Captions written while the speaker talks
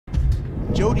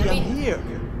Jody, I'm here.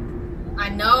 I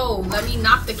know. Let me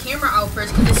knock the camera out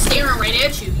first because it's staring right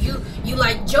at you. You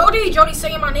like, Jody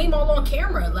saying my name all on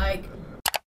camera. Like,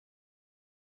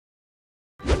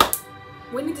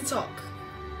 we need to talk.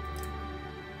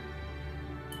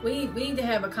 We need to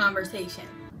have a conversation.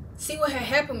 See, what had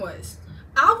happened was,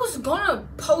 I was gonna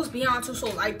post Beyond Two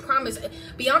Souls. I promise.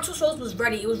 Beyond Two Souls was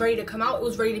ready. It was ready to come out. It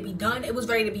was ready to be done. It was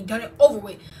ready to be done and over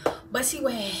with. But see,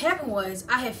 what had happened was,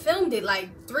 I had filmed it like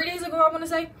 3 days ago, I want to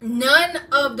say. None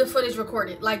of the footage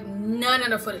recorded. Like, none of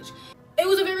the footage. It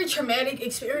was a very traumatic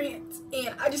experience.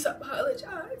 And I just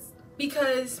apologize.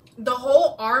 Because the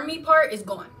whole army part is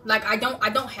gone. Like, I don't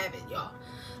have it, y'all.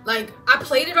 Like, I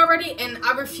played it already and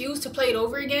I refuse to play it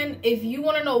over again. If you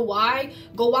want to know why,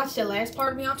 go watch the last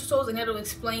part of Beyond Two Souls and it'll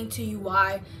explain to you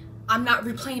why I'm not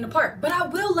replaying the part. But I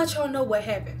will let y'all know what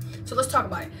happened. So let's talk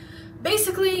about it.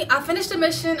 Basically, I finished the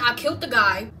mission. I killed the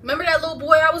guy. Remember that little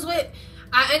boy I was with?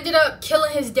 I ended up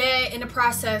killing his dad in the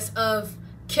process of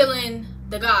killing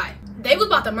the guy. They was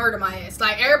about to murder my ass.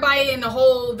 Like, everybody in the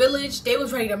whole village, they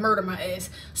was ready to murder my ass.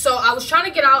 So I was trying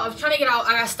to get out.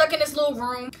 I got stuck in this little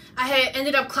room. I had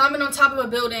ended up climbing on top of a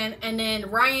building, and then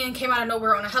Ryan came out of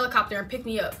nowhere on a helicopter and picked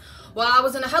me up. While I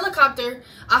was in a helicopter,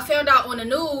 I found out on the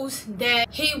news that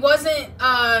he wasn't,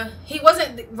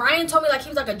 Ryan told me like he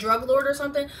was like a drug lord or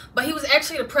something, but he was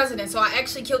actually the president. So I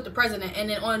actually killed the president, and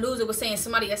then on the news it was saying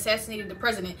somebody assassinated the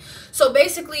president. So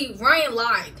basically Ryan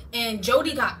lied, and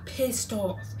Jody got pissed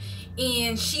off.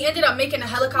 And she ended up making the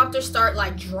helicopter start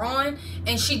like drawing,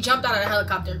 and she jumped out of the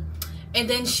helicopter. And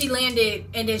then she landed,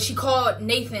 and then she called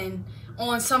Nathan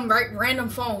on some random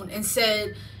phone and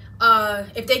said,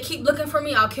 if they keep looking for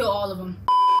me, I'll kill all of them.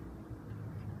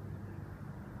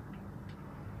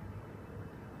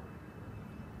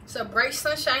 It's a bright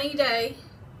sunshiny day.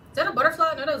 Is that a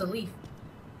butterfly? No, that was a leaf.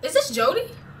 Is this Jody?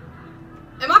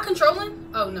 Am I controlling?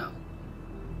 Oh no.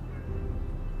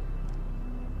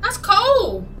 That's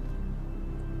Cole.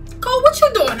 Cole, what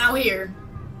you doing out here?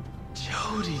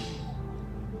 Jody,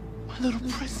 my little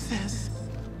princess.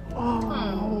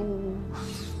 Oh,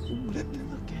 ooh, let me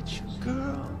look at you,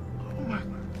 girl. Oh my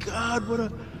God, what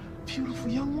a beautiful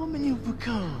young woman you've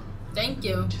become. Thank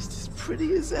you. Just as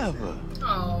pretty as ever.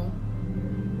 Oh.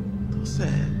 So sad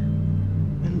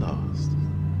and lost,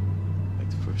 like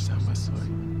the first time I saw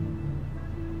you.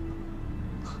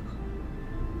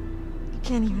 I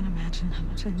can't even imagine how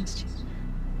much I missed you.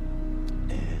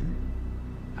 And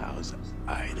how's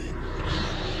Aiden?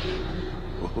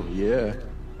 Oh yeah,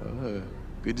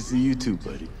 good to see you too,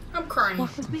 buddy. I'm crying.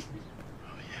 Walk with me.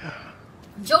 Oh yeah.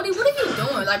 Jody, what are you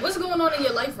doing? Like, what's going on in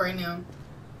your life right now?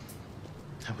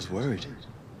 I was worried.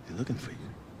 They're looking for you.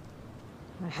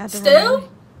 I had to Still? run away.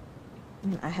 I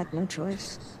mean, I had no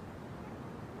choice.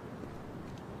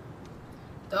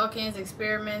 Dawkins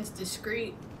experiments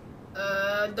discreet.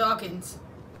 Dawkins.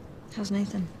 How's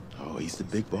Nathan? Oh, he's the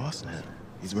big boss now.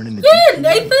 He's running the Yeah,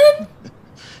 Nathan.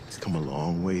 He's come a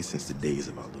long way since the days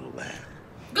of our little lab.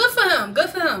 Good for him. Good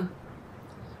for him.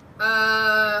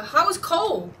 How was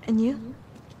Cole? And you?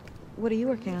 What are you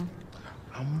working on?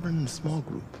 I'm running a small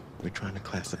group. We're trying to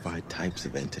classify types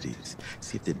of entities,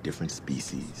 see if they're different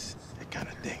species, that kind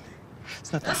of thing.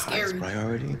 It's not the highest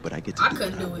priority, but I get to do it. I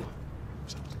couldn't do it.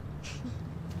 So.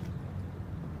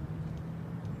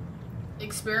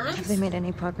 Experiments? Have they made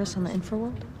any progress on the infra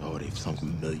world? Oh, they've sunk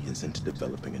millions into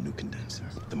developing a new condenser,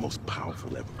 the most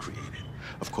powerful ever created.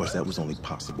 Of course, that was only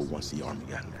possible once the army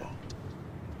got involved.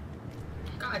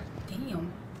 God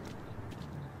damn.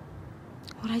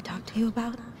 What I talked to you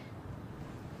about?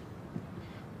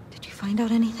 Did you find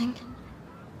out anything?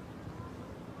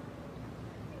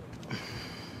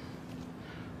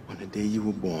 On the day you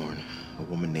were born, a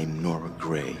woman named Nora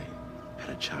Gray had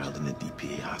a child in the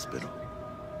DPA hospital.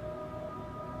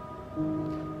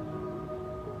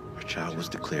 Her child was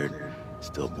declared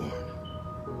stillborn.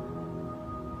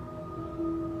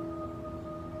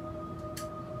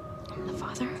 And the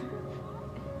father?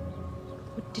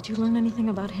 Did you learn anything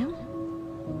about him?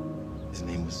 His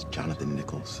name was Jonathan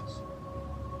Nichols.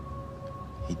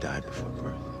 He died before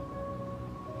birth.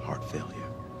 Heart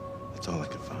failure. That's all I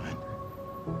could find.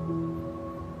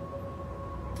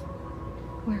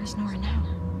 Where is Nora now?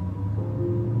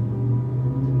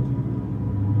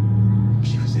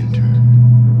 She was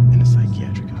interned in a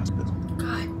psychiatric hospital.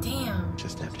 God damn.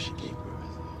 Just after she gave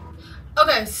birth.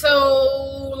 Okay,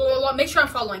 so make sure I'm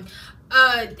following.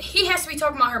 He has to be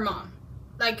talking about her mom.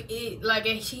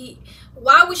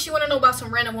 Why would she want to know about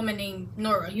some random woman named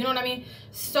Nora? You know what I mean?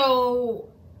 So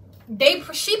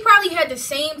She probably had the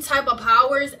same type of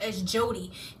powers as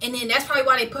Jody, and then that's probably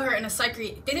why they put her in a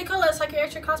did they call it a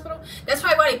psychiatric hospital? That's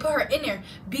probably why they put her in there,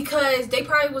 because they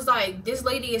probably was like, this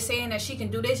lady is saying that she can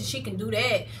do this and she can do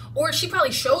that, or she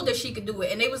probably showed that she could do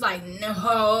it, and they was like,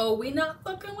 no, we not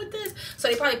fucking with this. So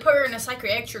they probably put her in a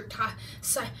psychiatric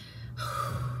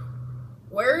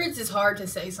words is hard to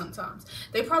say sometimes.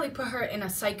 They probably put her in a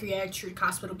psychiatric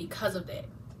hospital because of that.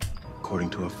 According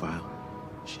to her file,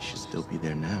 she should still be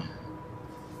there now.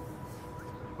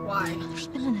 Why? My mother's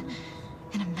been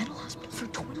in a mental hospital for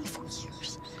 24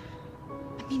 years.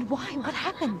 I mean, why? What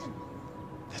happened?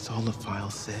 That's all the file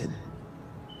said.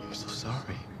 I'm so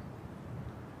sorry.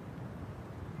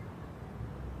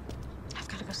 I've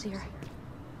got to go see her.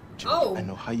 Jody, I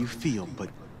know how you feel, but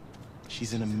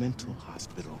she's in a mental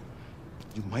hospital.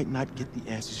 You might not get the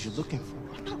answers you're looking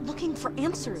for. I'm not looking for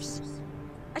answers.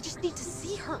 I just need to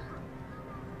see her.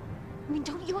 I mean,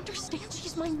 don't you understand?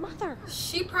 She's my mother.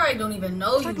 She probably don't even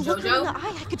know you, If I could look her in JoJo. the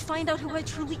eye, I could find out who I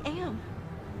truly am.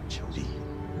 Jody.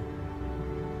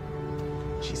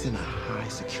 She's in a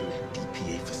high-security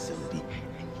DPA facility,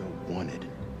 and you're wanted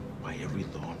by every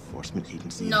law enforcement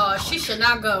agency. No, she should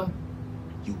not go.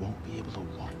 You won't be able to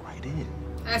walk right in.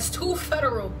 That's too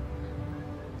federal.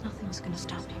 Nothing's gonna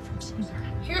stop me from seeing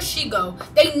her. Here she go.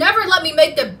 They never let me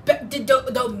make the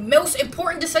most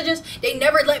important decisions. They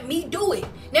never let me do it.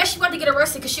 Now she about to get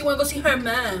arrested because she want to go see her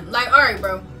mom. Like, all right,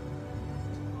 bro.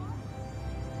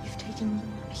 You've taken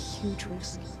a huge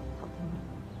risk helping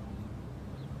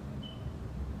me.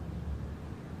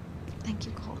 Thank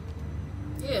you, Cole.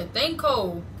 Yeah, thank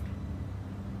Cole.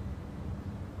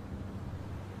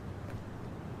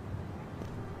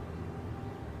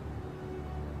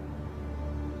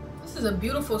 This is a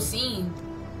beautiful scene.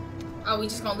 Oh, we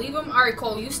just gonna leave him? All right,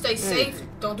 Cole, you stay safe.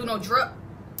 Don't do no drug.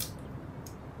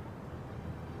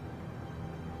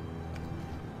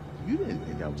 You didn't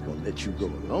think I was gonna let you go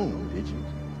alone, did you?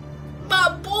 My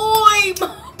boy,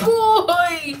 my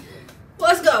boy.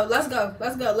 Let's go, let's go,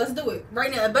 let's go. Let's do it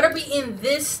right now. It better be in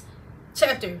this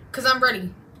chapter, cause I'm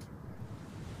ready.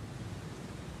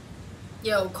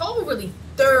 Yo, Cole really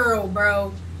thorough,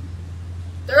 bro.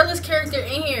 Thoroughest character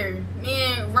in here.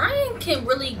 Man, Ryan can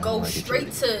really go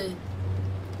straight to...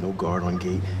 No guard on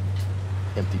gate,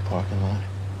 empty parking lot.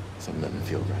 Something doesn't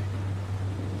feel right.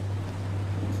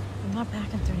 I'm not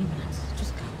back in 30 minutes.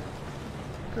 Just go.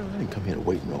 Girl, I didn't come here to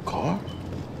wait in no car.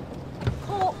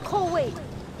 Cole, wait.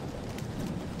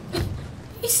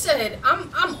 He said, I'm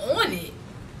on it.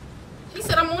 He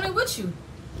said, I'm on it with you.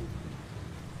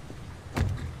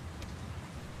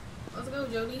 Let's go,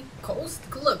 Jody.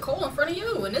 Look, Cole in front of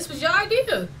you, and this was your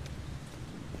idea.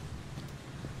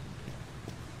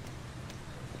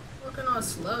 Working on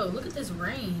slow. Look at this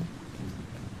rain.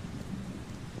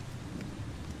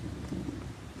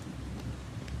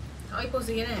 How are you supposed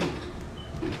to get in?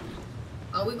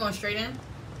 Oh, we going straight in?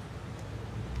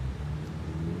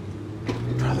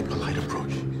 Try the polite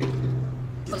approach.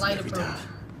 Polite approach.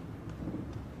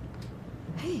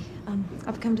 Hey,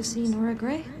 I've come to see Nora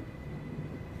Gray.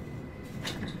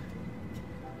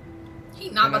 He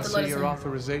not about to let us in. Can I see your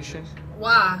authorization?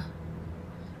 Why?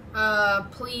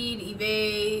 Plead,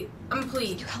 evade. I'm gonna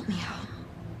plead. You help me out.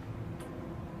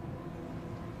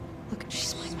 Look,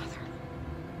 she's my mother.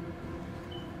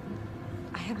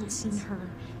 I haven't seen her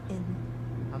in...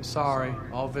 I'm sorry.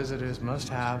 All visitors must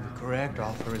have the correct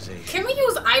authorization. Can we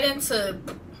use Aiden to...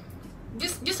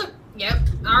 Just a... Yep,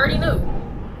 I already knew.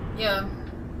 Yeah.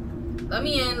 Let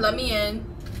me in, let me in.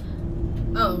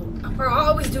 Oh, bro, I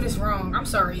always do this wrong. I'm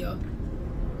sorry, yo.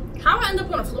 How I end up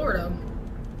on the floor, though?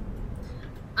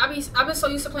 I've been so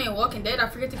used to playing Walking Dead, I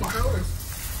forget the controllers.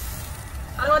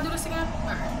 How do I do this again?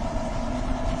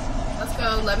 Alright. Let's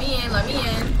go. Let me in, let me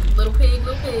in. Little pig,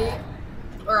 little pig.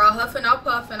 Or I'll huff and I'll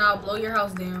puff and I'll blow your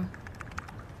house down.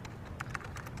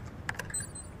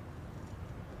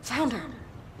 Found her.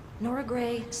 Nora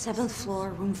Gray, 7th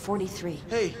floor, room 43.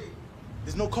 Hey,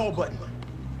 there's no call button.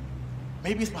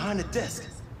 Maybe it's behind the desk.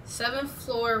 7th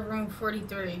floor, room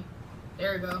 43.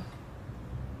 There we go.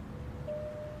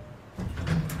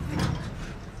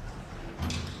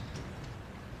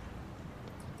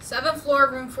 Seventh floor,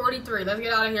 room 43. Let's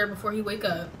get out of here before he wake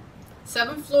up.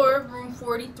 7th floor, room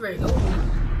 43. Oh.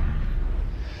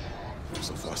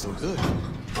 So far, so good.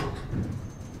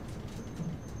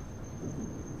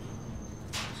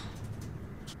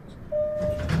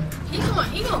 He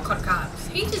gonna call the cops.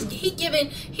 He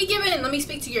giving, let me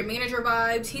speak to your manager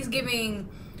vibes. He's giving,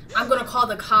 I'm gonna call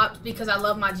the cops because I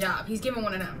love my job. He's giving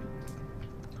one of them.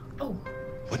 Oh.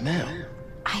 What now?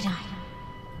 Ida,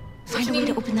 find a way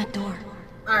to open that door.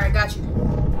 Alright, got you.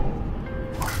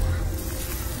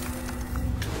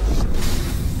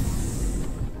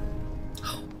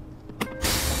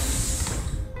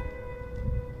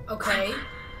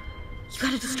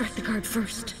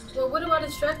 first. Well, what do I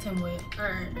distract him with?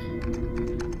 Alright.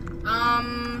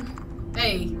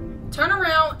 Hey, turn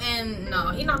around and no,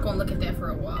 he's not gonna look at that for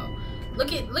a while.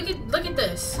 Look at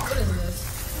this. What is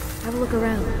this? Have a look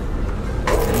around.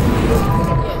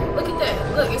 Yeah, look at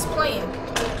that. Look, it's playing.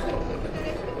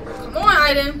 Come on,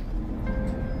 Aiden.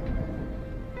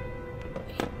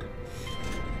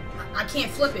 I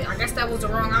can't flip it. I guess that was the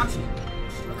wrong option.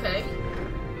 Okay.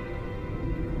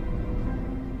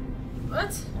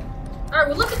 What? Alright,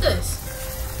 well look at this.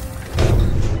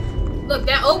 Look,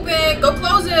 that open. Go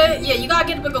close it. Yeah, you gotta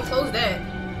get up and go close that.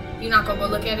 You're not gonna go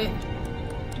look at it.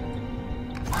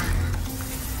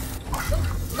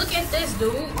 Look at this,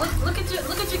 dude. Look at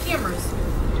your cameras.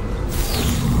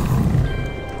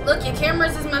 Look, your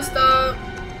cameras is messed up.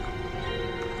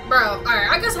 Bro, alright,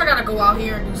 I guess I gotta go out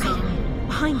here and do something.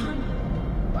 Behind you.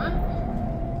 What?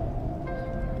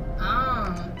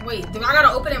 Wait, do I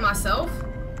gotta open it myself?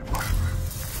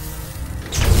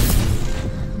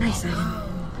 Nice,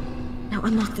 Aiden. Now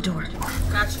unlock the door.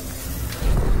 Gotcha.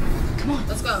 Come on.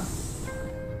 Let's go.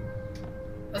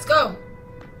 Let's go.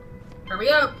 Hurry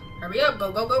up. Hurry up.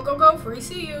 Go, go, go, go, go before he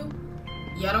see you.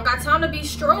 Y'all don't got time to be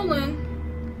strolling.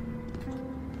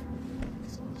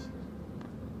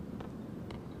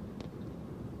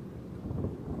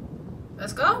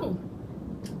 Let's go.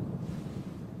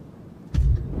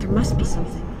 There must be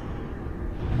something.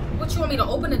 What, you want me to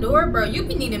open the door? Bro, you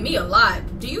be needing me a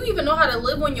lot. Do you even know how to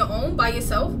live on your own by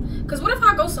yourself? Because what if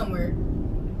I go somewhere?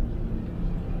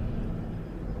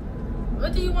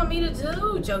 What do you want me to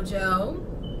do, JoJo?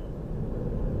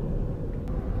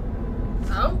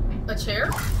 Oh, a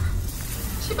chair?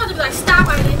 She about to be like, stop,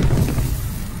 Aiden.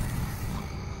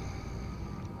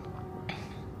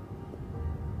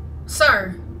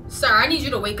 Sir, I need you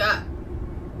to wake up.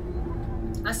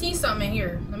 I seen something in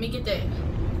here. Let me get that.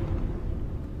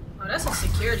 Oh, that's a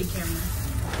security camera.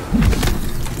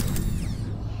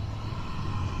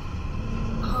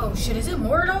 Oh shit, is it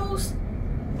more of those?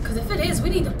 Because if it is, we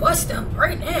need to bust them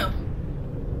right now.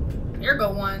 Here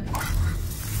go one.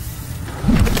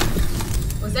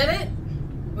 Was that it?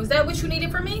 Was that what you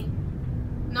needed from me?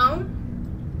 No?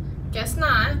 Guess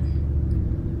not.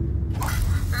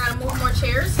 I gotta move more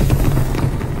chairs.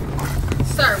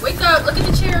 Sir, wake up. Look at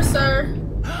the chair, sir.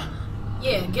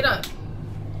 Yeah, get up.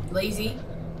 Lazy.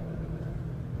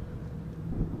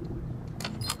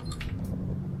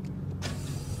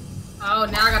 Oh,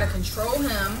 now I gotta control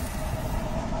him.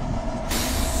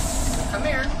 Come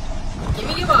here. Give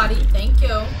me your body. Thank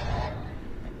you.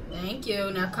 Thank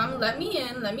you. Now come, let me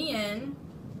in. Let me in.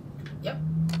 Yep.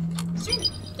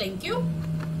 Thank you.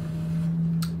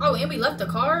 Oh, and we left the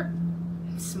car.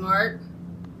 Smart.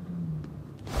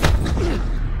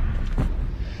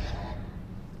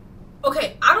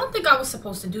 Okay, I don't think I was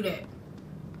supposed to do that.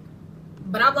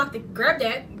 But I blocked it. Grab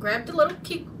that. Grab the little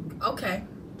key. Okay.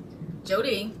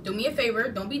 Jody, do me a favor.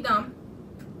 Don't be dumb.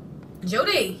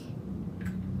 Jody.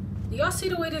 Do y'all see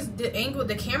the way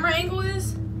the camera angle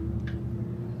is?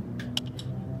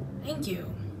 Thank you.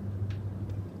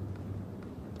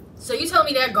 So you tell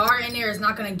me that guard in there is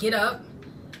not gonna get up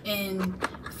and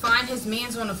find his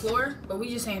mans on the floor? But we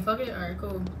just saying fuck it? Alright,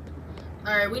 cool.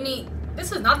 Alright, we need...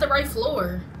 This is not the right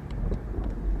floor.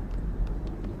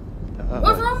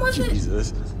 What's wrong with it?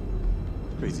 Jesus.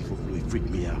 Crazy folk really freaked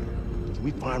me out. Can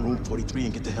we find room 43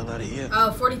 and get the hell out of here?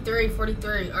 Oh, 43,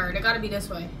 43. Alright, it gotta be this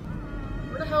way.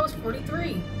 Where the hell is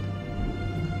 43?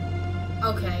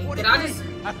 Okay, 43. did I just...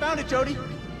 I found it, Jody.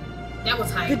 That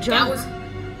was hype. Good job.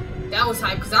 That was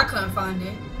hype because I couldn't find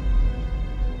it.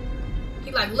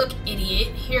 He like, look, idiot.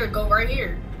 Here, go right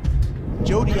here.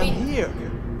 Jody, I'm here.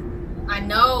 I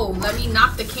know. Let me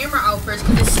knock the camera out first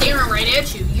because it's staring right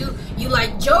at you. You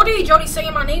like, Jody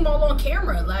saying my name all on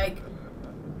camera. Like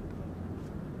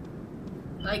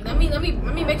let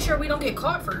me make sure we don't get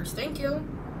caught first. Thank you.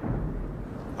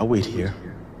 I'll wait here.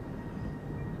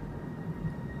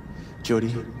 Jody.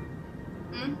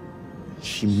 Hmm?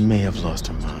 She may have lost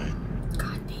her mind.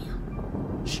 God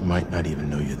damn. She might not even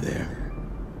know you're there.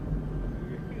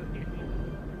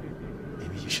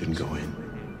 Maybe you shouldn't go in.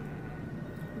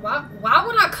 Why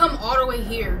would I come all the way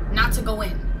here not to go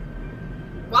in?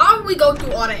 Why would we go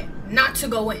through all that not to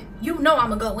go in? You know I'm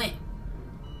gonna go in.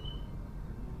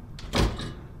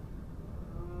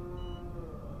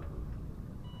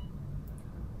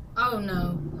 Oh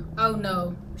no. Oh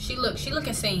no. She look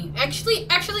insane. Actually,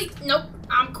 nope.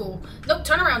 I'm cool. Nope,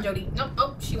 turn around, Jody. Nope.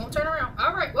 Oh, she won't turn around.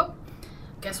 Alright, well.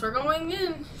 Guess we're going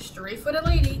in. Straight for the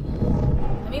lady.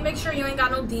 Let me make sure you ain't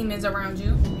got no demons around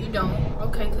you. You don't.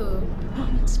 Okay, cool.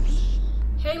 Mom, it's me.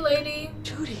 Hey, lady.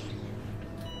 Jody.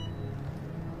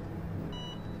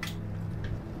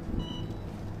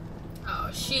 Oh,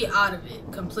 Oh, she out of it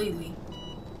completely.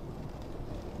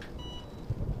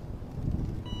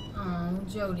 Oh,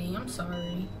 Jody, I'm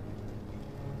sorry.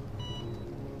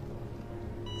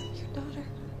 Your daughter.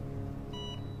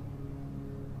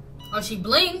 Oh, she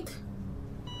blinked?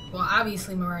 Well,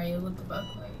 obviously, Mariah, what the fuck?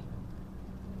 Like,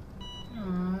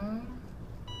 aww.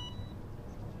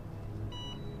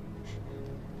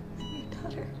 Your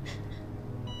daughter.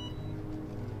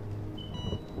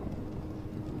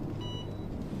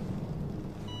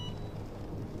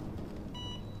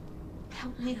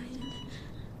 Help me, Aiden.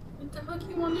 What the fuck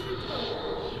you want me to do?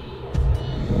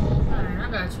 Alright,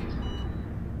 I got you.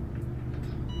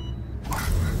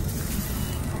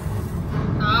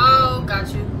 Oh,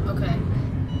 got you. Okay.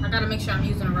 I gotta make sure I'm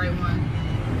using the right one.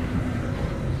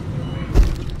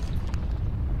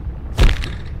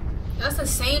 That's the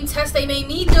same test they made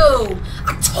me do.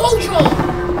 I told you.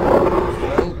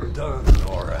 Well done,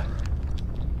 Nora.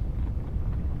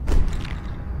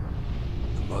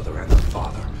 The mother and the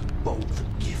father, both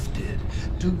gifted.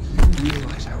 Do you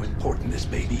realize how important this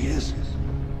baby is?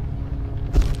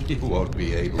 You won't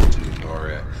be able to,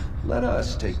 Nora. Let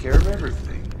us take care of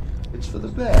everything. It's for the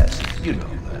best, you know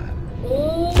that.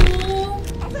 Oh.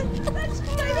 That's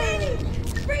my baby!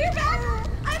 Bring her back!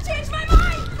 I've changed my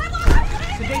mind! I want her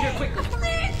baby! Sedate her quickly.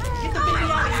 Please! Get the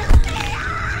baby out of here.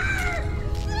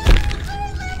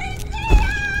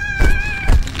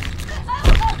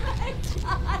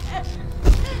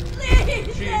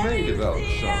 She may develop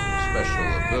some special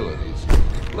abilities.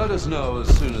 Let us know as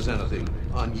soon as anything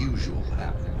unusual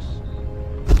happens.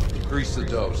 Increase the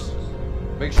dose.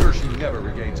 Make sure she never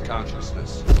regains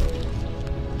consciousness.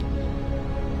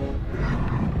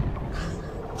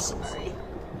 I'm sorry.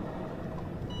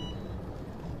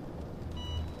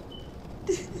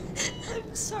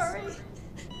 I'm sorry.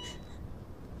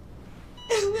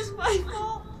 It was my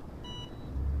fault.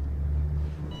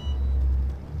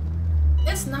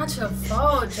 It's not your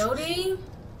fault, Jody.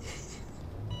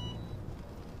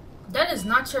 That is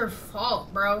not your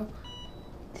fault, bro.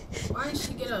 Why didn't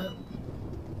she get up?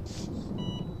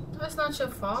 That's not your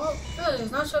fault. That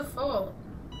is not your fault.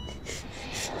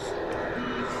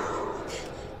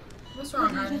 What's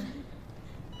wrong, Aiden?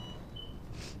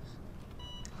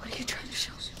 What are you trying to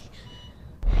show me?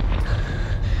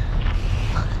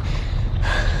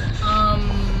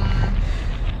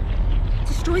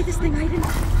 Destroy this thing, Aiden.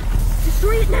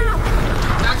 Destroy it now!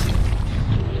 Got you.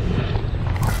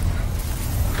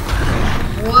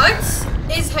 What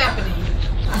is happening?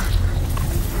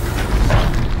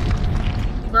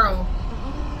 Bro.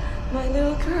 My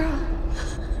little girl.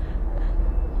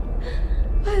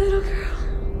 My little girl.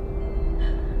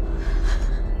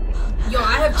 Yo,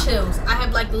 I have chills. I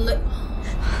have like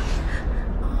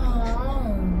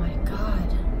oh my god.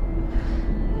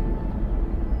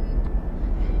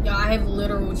 Yo, I have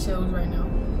literal chills right now.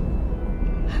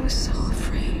 I was so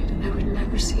afraid I would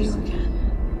never see you again.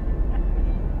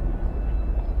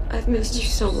 I've missed you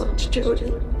so much,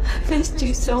 Jody. I've missed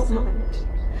you so much.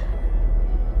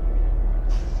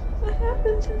 What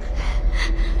happened?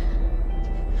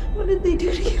 What did they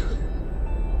do to you?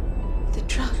 The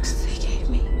drugs they gave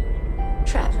me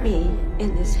trapped me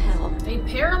in this hell. They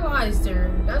paralyzed her.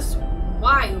 That's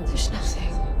wild. There's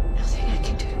nothing I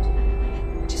can do.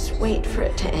 Just wait for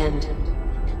it to end.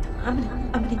 I'm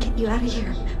gonna get you out of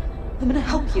here. I'm gonna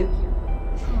help you.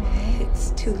 It's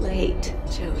too late,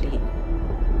 Jody.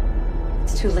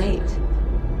 It's too late.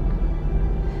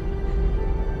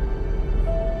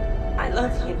 I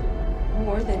love you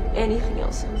more than anything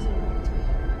else in the world.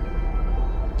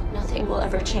 Nothing will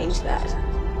ever change that.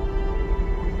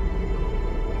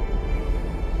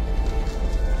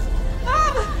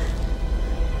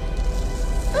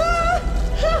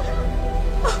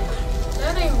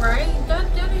 That ain't right.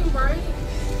 That ain't right.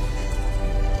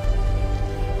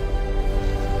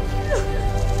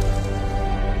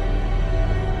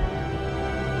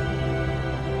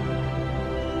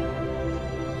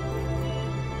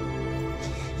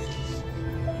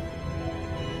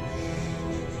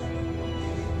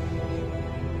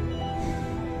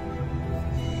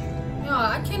 Yo,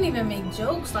 I can't even make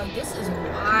jokes. Like, this is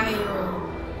wild.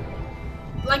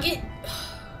 Like,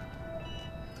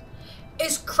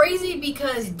 it's crazy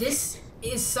because this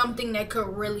is something that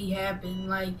could really happen.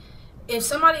 Like, if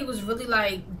somebody was really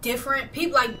like different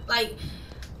people, like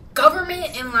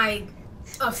government and like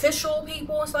official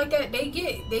people and stuff like that, they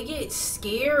get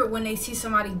scared when they see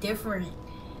somebody different.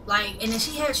 Like, and then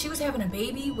she was having a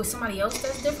baby with somebody else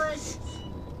that's different.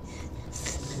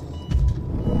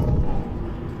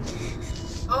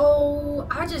 Oh,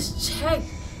 I just checked.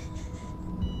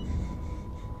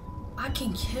 I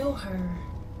can kill her.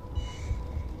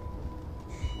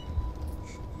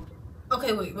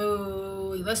 Okay, wait.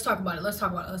 Let's talk about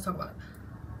it.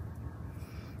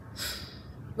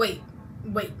 Wait.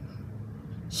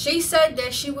 She said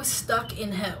that she was stuck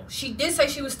in hell. She did say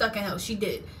she was stuck in hell. She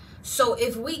did. So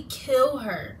if we kill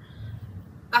her,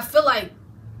 I feel like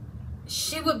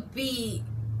she would be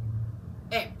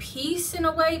at peace in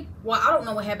a way. Well, I don't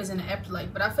know what happens in the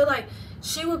afterlife, but I feel like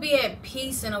she would be at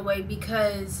peace in a way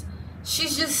because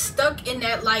she's just stuck in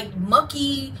that like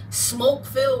mucky,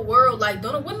 smoke-filled world. Like,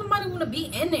 wouldn't nobody want to be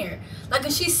in there? Like,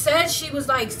 and she said she was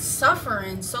like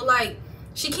suffering, so like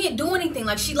she can't do anything.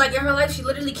 Like, she like in her life she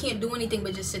literally can't do anything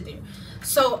but just sit there.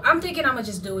 So I'm thinking I'm gonna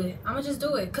just do it.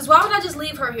 Cause why would I just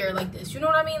leave her here like this? You know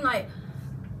what I mean? Like,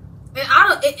 and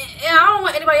I don't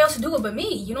want anybody else to do it but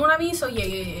me. You know what I mean? So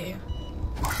yeah.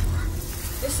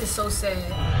 This is so sad.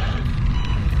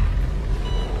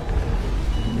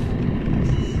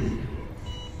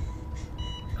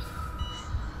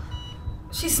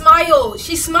 She smiled.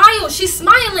 She's smiling.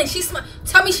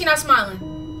 Tell me she not smiling.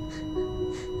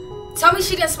 Tell me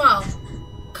she didn't smile.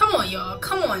 Come on, y'all.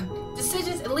 Come on.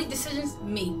 Decisions, elite decisions,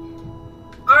 me.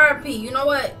 R.I.P. You know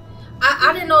what?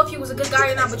 I didn't know if you was a good guy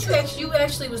or not, but you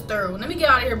actually was thorough. Let me get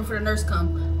out of here before the nurse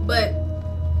come. But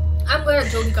I'm glad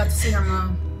Jodie got to see her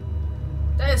mom.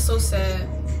 That is so sad.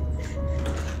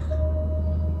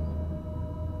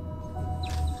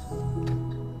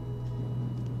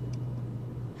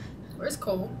 Where's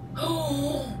Cole?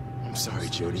 I'm sorry,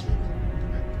 Jodie.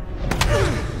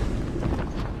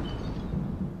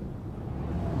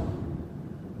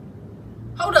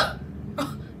 Hold up.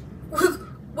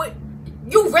 What?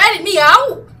 You ratted me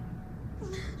out?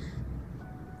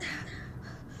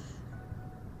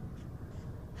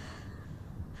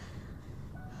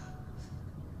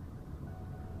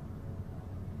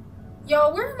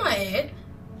 Y'all, where am I at?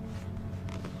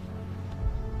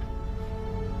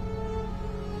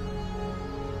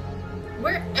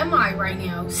 Where am I right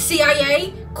now?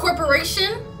 CIA?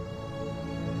 Corporation?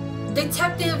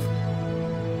 Detective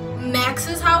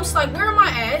Max's house? Like, where am I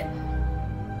at?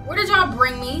 Where did y'all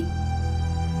bring me?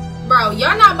 Bro,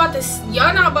 y'all not about to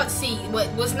see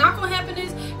what's not gonna happen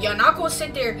is y'all not gonna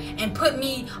sit there and put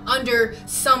me under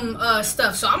some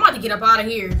stuff. So I'm about to get up out of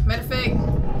here. Matter of fact,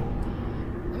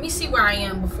 let me see where I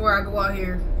am before I go out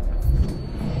here.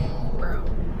 Bro,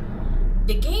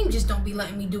 the game just don't be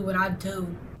letting me do what I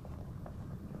do.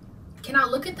 Can I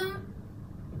look at them?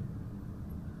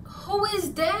 Who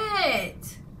is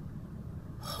that?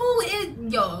 Who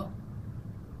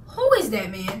is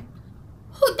that, man?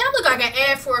 That look like an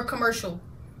ad for a commercial.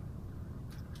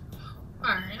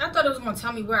 Alright, I thought it was gonna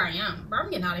tell me where I am. Bro, I'm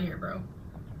getting out of here, bro.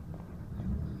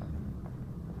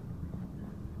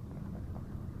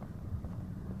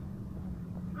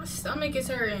 My stomach is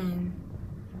hurting.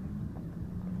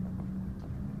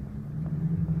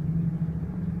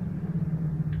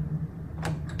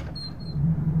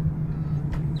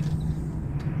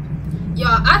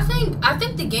 Y'all, I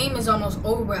think the game is almost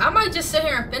over with. I might just sit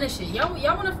here and finish it. Y'all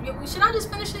wanna? Should I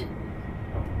just finish it?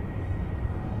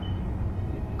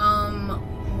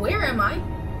 Where am I?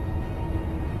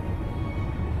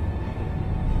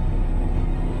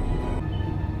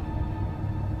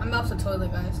 I'm off the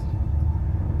toilet, guys.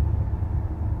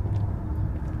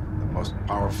 The most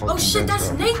powerful. Oh shit,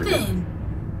 that's Nathan.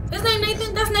 His name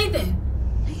Nathan? That's Nathan.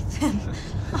 Nathan.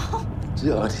 Oh.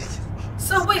 Jodie.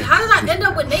 So wait, how did I end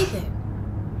up with Nathan?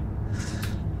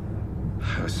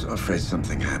 I was so afraid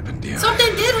something happened, dear.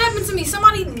 Something did happen to me.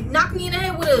 Somebody knocked me in the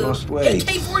head with a Lost weight.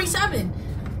 AK-47.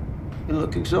 You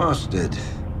look exhausted.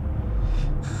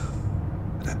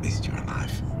 But at least you're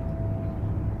alive.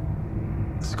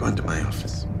 Let's go into my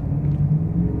office.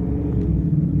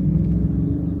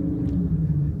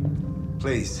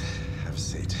 Please, have a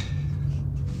seat.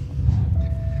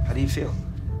 How do you feel?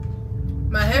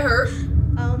 My head hurt.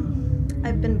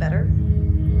 I've been better.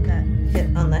 That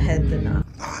hit on the head did not.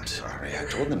 Oh, I'm sorry. I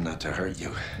told them not to hurt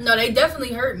you. No, they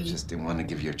definitely hurt me. Just didn't want to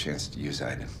give you a chance to use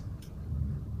Aiden.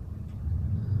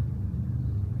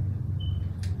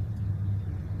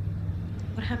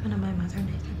 What happened to my mother,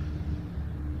 Nathan?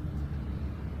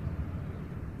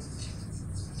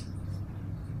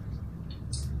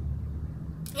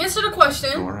 Answer the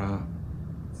question. Nora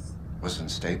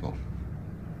wasn't stable.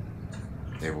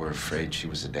 They were afraid she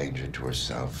was a danger to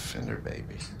herself and her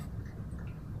baby.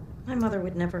 My mother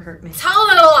would never hurt me. Tell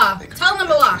them a lie. Tell them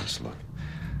a lie. Look,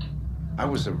 I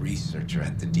was a researcher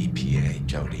at the DPA,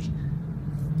 Jodie.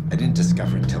 I didn't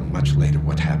discover until much later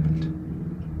what happened.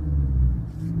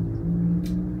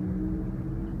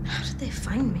 How did they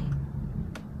find me?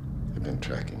 They've been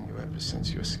tracking you ever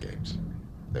since you escaped.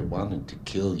 They wanted to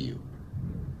kill you.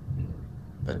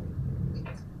 But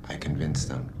I convinced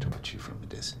them to watch you from a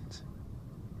distance.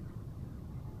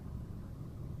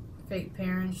 Fake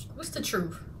parents. What's the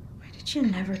truth? Why did you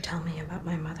never tell me about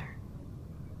my mother?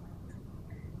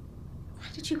 Why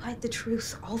did you hide the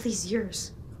truth all these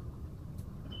years?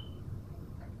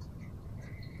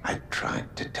 I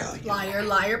tried to tell you. Liar,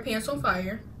 liar, pants on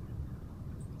fire.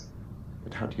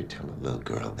 But how do you tell a little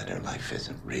girl that her life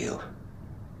isn't real?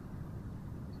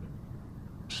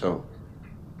 So,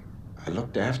 I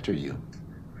looked after you,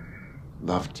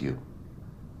 loved you,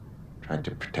 tried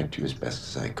to protect you as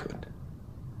best as I could.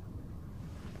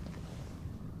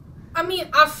 I mean,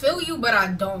 I feel you, but I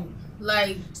don't.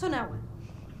 Like... So now what?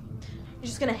 You're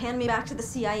just gonna hand me back to the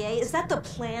CIA? Is that the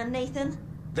plan, Nathan?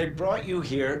 They brought you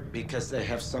here because they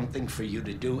have something for you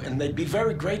to do, and they'd be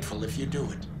very grateful if you do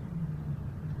it.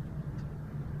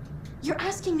 You're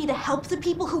asking me to help the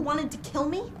people who wanted to kill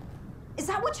me? Is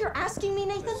that what you're asking me,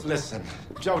 Nathan? Listen,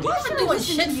 Jody. You've been doing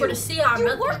shit for the CIA.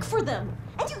 You work for them,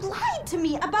 and you lied to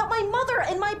me about my mother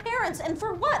and my parents, and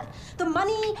for what? The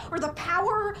money, or the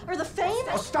power, or the fame?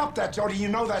 Oh, stop that, Jody. You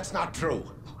know that's not true.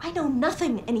 I know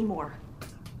nothing anymore.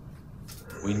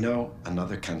 We know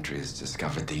another country has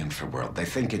discovered the infraworld. They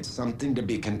think it's something to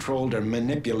be controlled or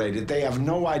manipulated. They have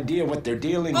no idea what they're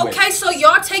dealing with. Okay, so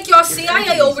y'all take y'all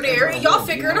CIA over there and y'all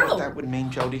figure it out. What that would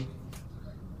mean, Jody?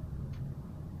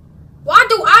 Why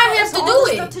do I have to do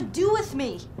What's it? got to do with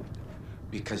me?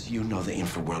 Because you know the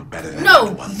infraworld better than No,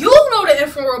 anyone. you know the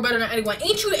infraworld better than anyone.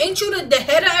 Ain't you the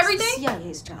head of everything?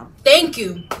 CIA's job. Thank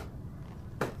you.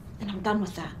 And I'm done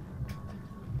with that.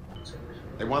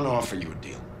 They want to offer you a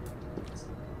deal.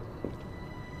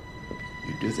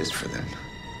 You do this for them,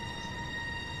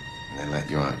 and they let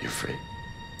you out, you're free.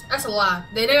 That's a lie.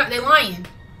 They lying.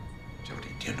 Jody,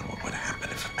 do you know what would happen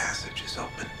if a passage is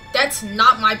open? That's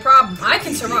not my problem. I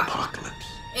can The survive. apocalypse.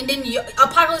 And then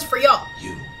apocalypse for y'all.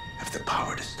 You have the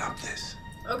power to stop this.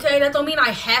 Okay, that don't mean I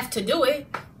have to do it.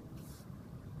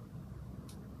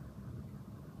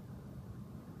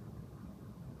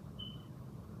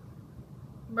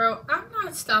 Bro, I'm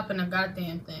not stopping a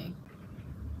goddamn thing.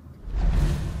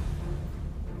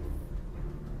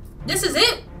 This is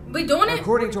it? We doing it?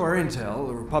 According to our intel,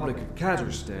 the Republic of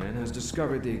Kazakhstan has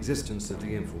discovered the existence of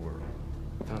the infraworld.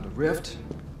 Found a rift,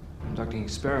 conducting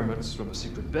experiments from a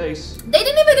secret base. They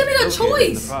didn't even give me the located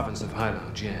in the choice. province of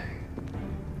Heilongjiang.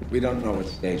 We don't know what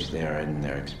stage they are in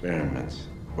their experiments,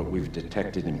 but we've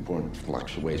detected important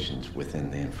fluctuations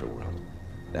within the infraworld.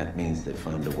 That means they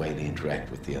found a way to interact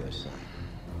with the other side.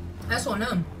 That's on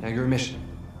them. Now your mission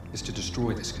is to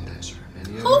destroy this condenser and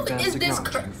any Who other advanced is this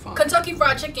technology you find. Kentucky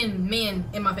Fried Chicken man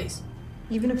in my face?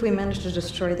 Even if we manage to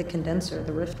destroy the condenser,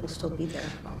 the rift will still be there.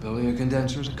 Now, building a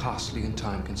condenser is a costly and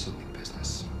time-consuming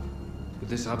business. But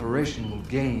this operation will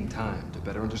gain time to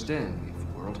better understand the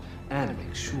infraworld and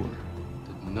make sure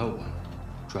that no one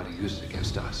will try to use it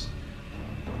against us.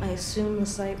 I assume the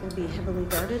site will be heavily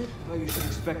guarded? Well, you should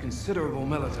expect considerable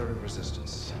military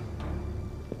resistance.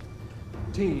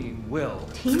 Team will.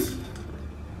 Team?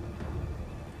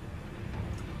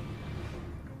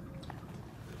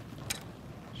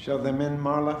 Show them in,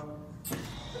 Marla.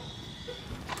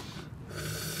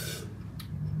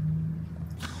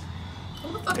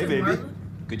 Hey, baby.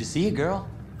 Good to see you, girl.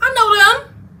 I know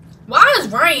them. Why is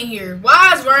Ryan here?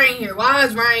 Why is Ryan here? Why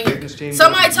is Ryan here?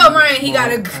 Somebody tell Ryan he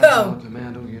gotta go.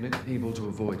 Commando unit able to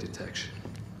avoid detection.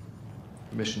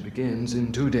 The mission begins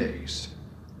in 2 days.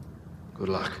 Good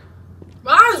luck.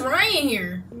 Why is Ryan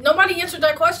here? Nobody answered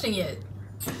that question yet.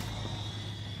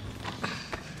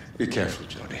 Be careful,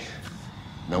 Jody.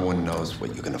 No one knows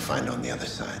what you're gonna find on the other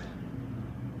side.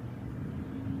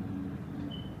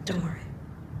 Don't worry.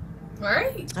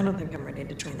 Right? I don't think I'm ready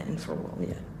to join the infraworld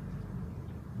yet.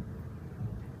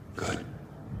 Good.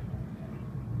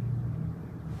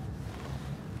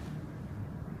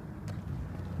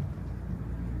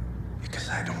 Because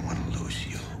I don't want to lose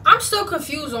you. I'm still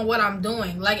confused on what I'm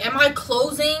doing. Like, am I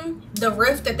closing the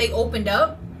rift that they opened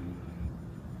up?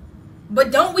 But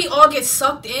don't we all get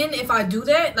sucked in if I do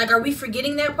that? Like, are we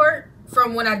forgetting that part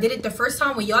from when I did it the first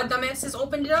time when y'all dumbasses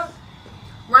opened it up?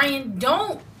 Ryan,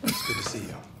 don't. It's good to see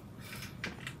you.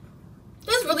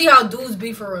 That's really how dudes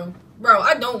be for real. Bro,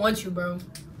 I don't want you, bro.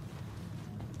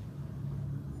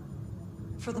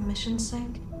 For the mission's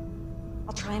sake,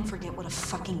 I'll try and forget what a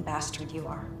fucking bastard you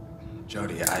are.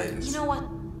 Jody, You know what?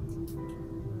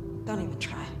 Don't even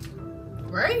try.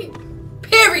 Right?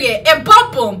 Period. And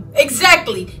bump them.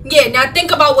 Exactly. Yeah, now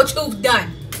think about what you've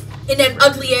done. In that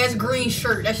ugly ass green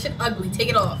shirt. That shit ugly. Take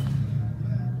it off.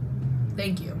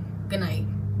 Thank you. Good night.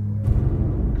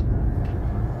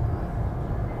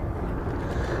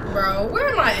 Bro, where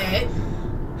am I at?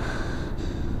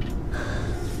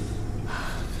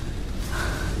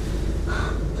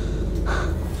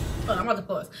 Hold on, I'm about to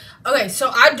pause. Okay. Okay,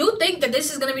 so I do think that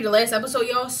this is gonna be the last episode,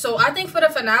 y'all. So I think for the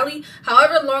finale,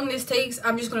 however long this takes,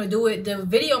 I'm just gonna do it. The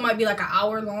video might be like an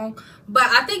hour long, but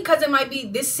I think because it might be,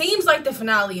 this seems like the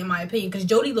finale in my opinion, because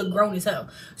Jodie looked grown as hell.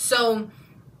 So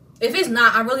if it's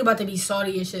not, I'm really about to be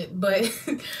salty and shit. But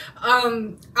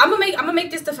I'm gonna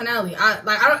make this the finale.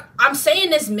 I'm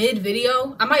saying this mid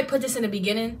video. I might put this in the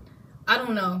beginning. I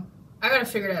don't know. I gotta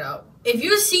figure that out. If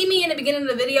you see me in the beginning of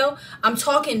the video, I'm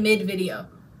talking mid video.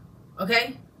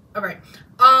 Okay. All right.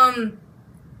 I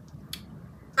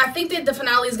think that the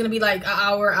finale is gonna be like an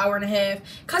hour, hour and a half,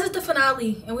 cause it's the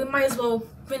finale, and we might as well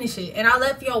finish it. And I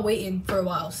left y'all waiting for a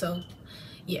while, so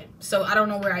yeah. So I don't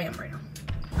know where I am right now.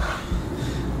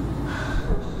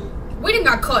 We didn't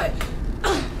got caught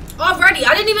already.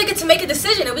 I didn't even get to make a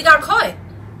decision, and we got caught.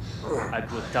 I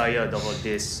grew tired of all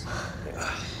this.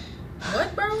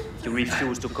 What, bro? If you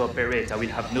refuse to cooperate, I will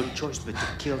have no choice but to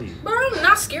kill you. Bro, I'm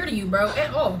not scared of you, bro,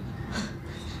 at all.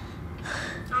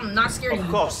 I'm not scared of you.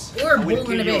 Of course. We're bull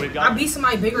in the bed. I beat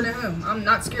somebody bigger than him. I'm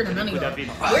not scared of none of y'all.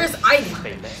 Where's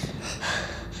Aiden?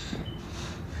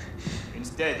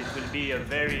 Instead, it will be a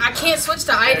very... I can't switch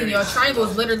to Aiden, y'all. Triangle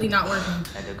is literally not working.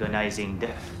 And agonizing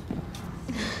death.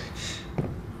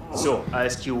 So, I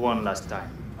ask you one last time.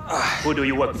 Who do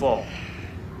you work for?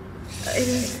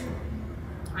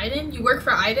 Aiden? You work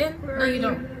for Aiden? No, you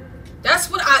don't.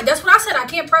 That's what I said. I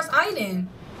can't press Aiden.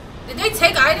 Did they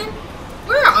take Aiden?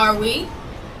 Where are we?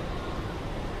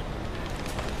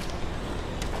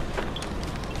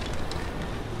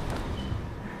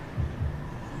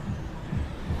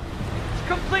 It's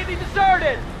completely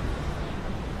deserted.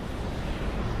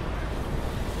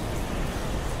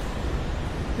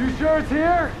 You sure it's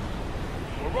here?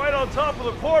 We're right on top of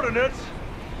the coordinates.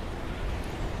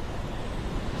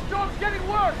 The storm's getting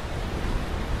worse.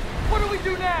 What do we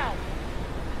do now?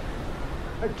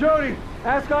 Hey, Jodie,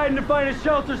 ask Aiden to find a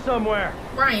shelter somewhere.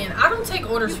 Ryan, I don't take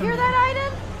orders from you. Hear that,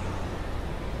 Aiden?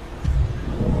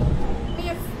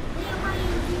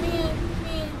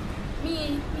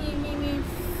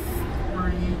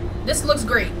 Ryan. This looks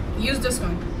great. Use this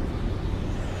one.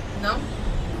 No?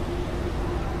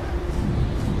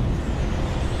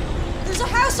 There's a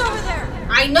house over there.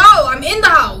 I know. I'm in the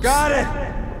house. Got it.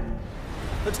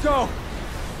 Let's go.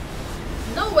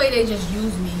 No way they just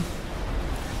used me.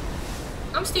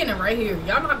 I'm standing right here.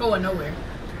 Y'all not going nowhere.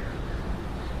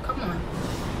 Come on.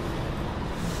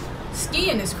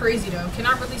 Skiing is crazy though. Can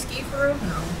I really ski for real?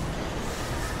 No.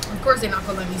 Of course they're not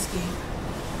gonna let me ski.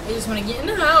 They just want to get in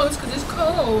the house because it's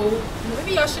cold.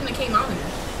 Maybe y'all shouldn't have came out here.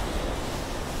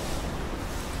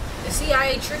 The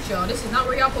CIA tricked y'all. This is not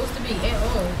where y'all supposed to be at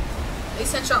all. They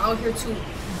sent y'all out here to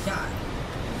die.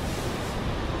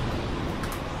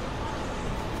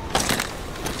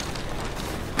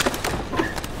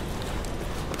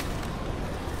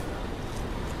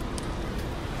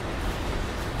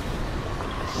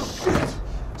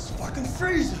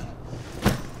 Freezing.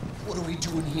 What are we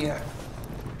doing here?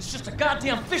 It's just a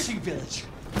goddamn fishing village.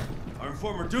 Our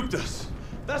informer duped us.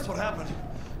 That's what happened.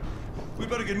 We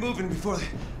better get moving before they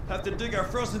have to dig our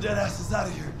frozen dead asses out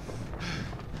of here.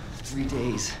 3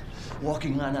 days,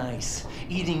 walking on ice,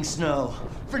 eating snow,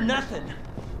 for nothing.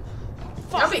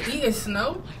 Y'all been eating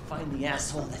snow? Find the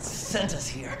asshole that sent us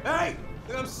here. Hey!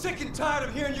 I'm sick and tired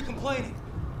of hearing you complaining.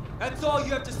 That's all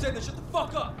you have to say, then shut the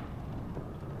fuck up.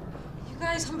 You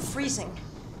guys, I'm freezing.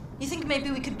 You think maybe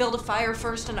we could build a fire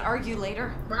first and argue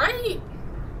later? Right.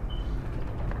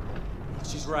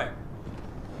 She's right.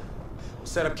 We'll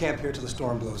set up camp here till the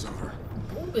storm blows over.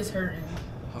 Boob is hurting.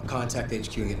 I'll contact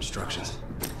HQ and get instructions.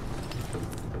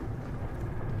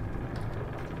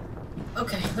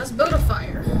 Okay, let's build a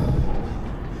fire.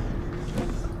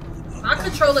 My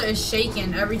controller is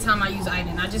shaking every time I use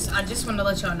Aiden. I just want to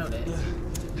let y'all know that.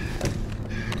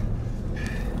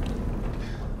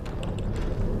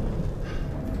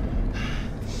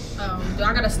 Do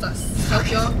I gotta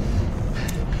help y'all?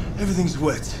 Everything's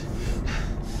wet.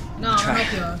 No, I'll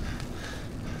help y'all.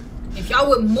 If y'all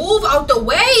would move out the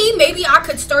way, maybe I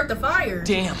could start the fire.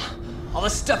 Damn, all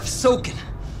this stuff is soaking.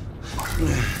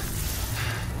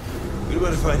 We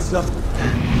better find something.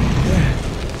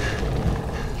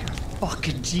 You're a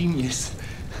fucking genius.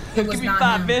 It was Give me not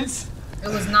 5, him. Vince. It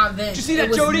was not Vince. Did you see that, it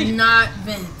was Jodie? Not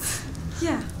Vince.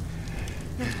 Yeah.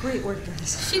 Great work,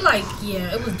 guys. She like,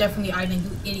 yeah, it was definitely Aiden,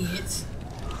 you idiots.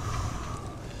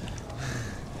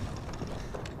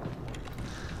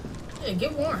 Yeah,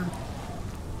 get warm.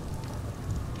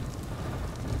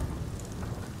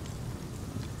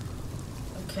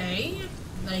 Okay,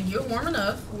 like you're warm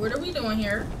enough. What are we doing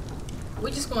here? We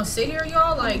just gonna sit here,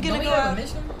 y'all? Like, don't we have a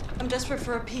mission? I'm desperate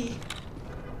for a pee.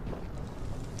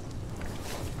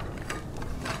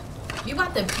 You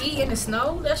about to pee in the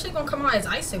snow? That shit gonna come out as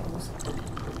icicles.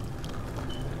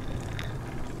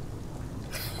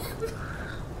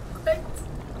 What?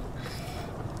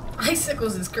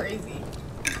 Icicles is crazy.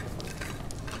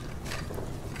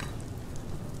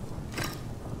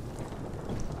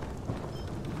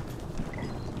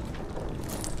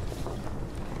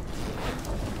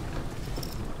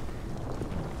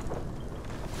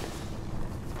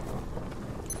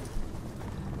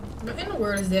 What in the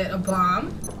world is that? A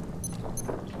bomb?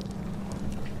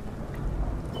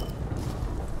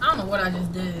 I don't know what I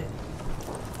just did.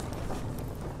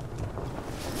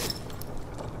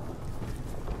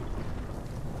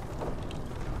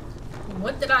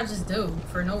 What did I just do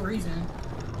for no reason?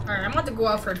 Alright, I'm about to go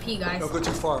out for a pee, guys. Don't go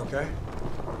too far, okay?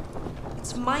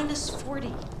 It's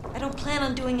 -40. I don't plan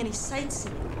on doing any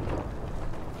sightseeing.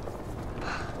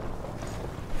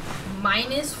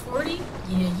 -40?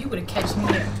 Yeah, you would have catch me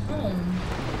at home.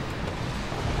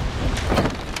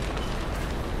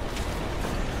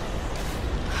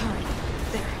 Alright,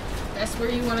 there. That's where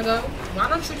you want to go? Why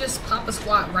don't you just pop a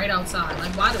squat right outside?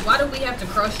 Like, why do we have to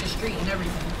cross the street and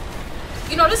everything?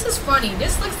 You know, this is funny.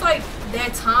 This looks like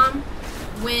that time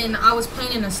when I was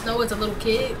playing in the snow as a little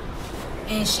kid,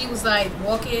 and she was like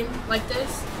walking like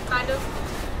this, kind of.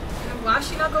 And why is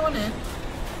she not going in?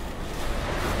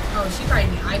 Oh, she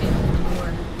probably I didn't open the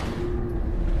door.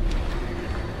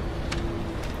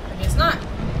 I guess not.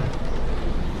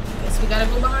 Guess we gotta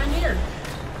go behind here.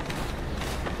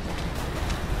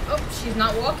 Oh, she's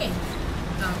not walking.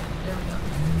 Oh, there we go.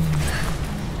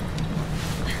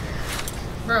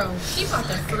 Bro, she about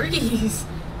to freeze.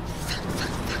 Fuck,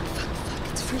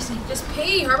 it's freezing. Just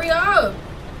pee, hurry up.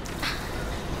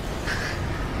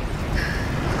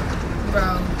 Bro,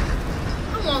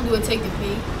 how long do it take to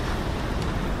pee?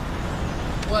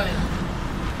 What?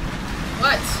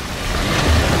 What?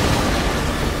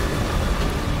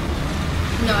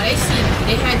 No, they seen me.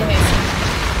 They had to have seen me.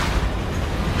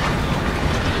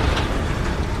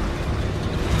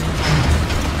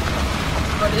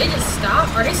 Or did they just stop?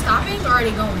 Are they stopping or are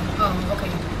they going? Oh,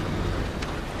 okay.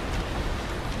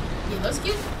 Yeah, let's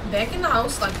get back in the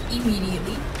house, like,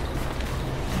 immediately.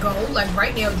 Go, like,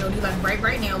 right now, Jody. Like,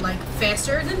 right now. Like,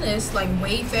 faster than this. Like,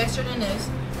 way faster than this.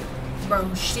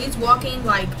 Bro, she's walking,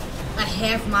 like, a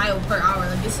half mile per hour.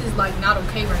 Like, this is, like, not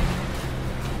okay right now.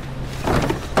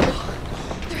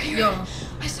 They're here. Yo.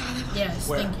 I saw them. Yes,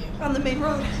 Where? thank you. On the main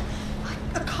road.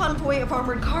 A convoy of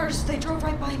armored cars. They drove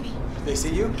right by me. They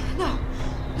see you? No,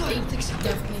 I don't think so.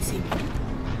 Definitely see me.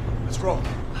 Let's roll.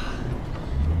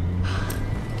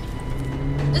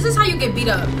 This is how you get beat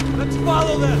up. Let's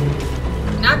follow them.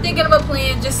 Not thinking of a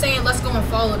plan, just saying let's go and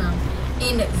follow them.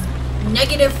 In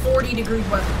 -40-degree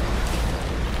weather.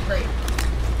 Great.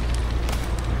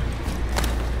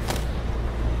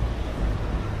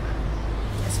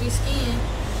 Guess we skiing.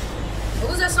 What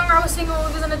was that song I was singing when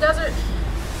we was in the desert?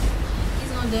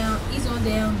 Ease on down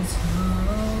the snow.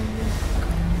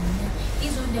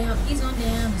 Ease on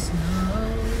down the snow.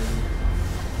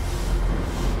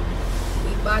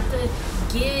 We about to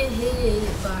get hit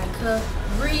by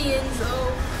Koreans,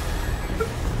 oh.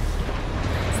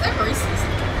 Is that racist?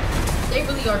 They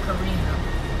really are Korean, though.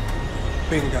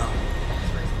 Bingo.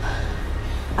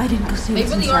 I didn't go see They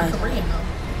what's really inside. are Korean, though.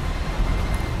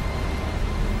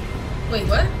 Wait,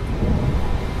 what?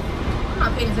 I'm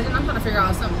not paying attention. I'm trying to figure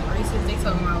out something racist they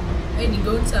talking about. They need to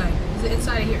go inside. Is it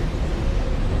inside of here?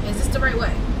 Is this the right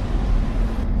way?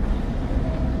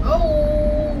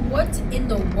 Oh, what in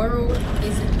the world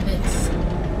is this?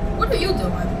 What are you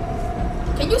doing?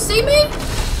 Can you see me?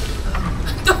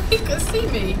 I thought you could see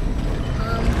me.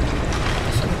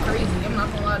 This shit is crazy. I'm not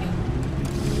gonna lie to you.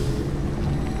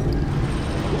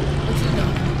 What you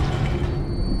doing?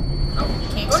 Oh,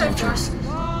 can't go that far.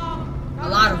 A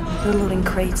lot of them. They're loading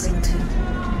crates into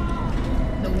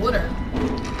The water.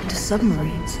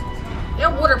 submarines.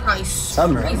 That water probably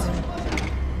Submarine. freezing.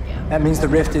 Yeah, That means the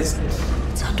rift is...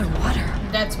 It's underwater.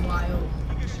 that's wild.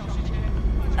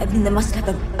 I mean, they must have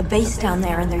a base down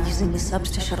there, and they're using the subs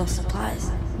to shuttle supplies.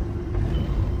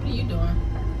 What are you doing?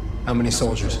 How many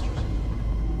soldiers?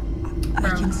 I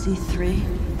can see 3.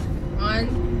 One.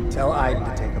 Tell Aiden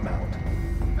to take them out.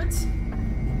 What?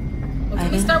 Well,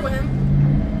 can we Ivan? start with him?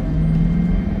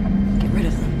 Get rid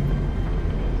of them.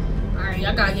 Alright,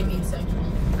 y'all gotta give me a second.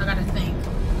 I gotta think.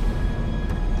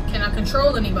 Can I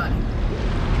control anybody?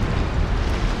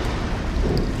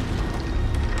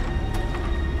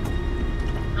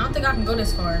 I don't think I can go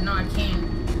this far. No, I can't.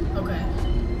 Okay.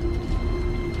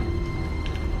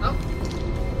 Oh.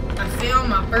 I found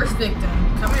my first victim.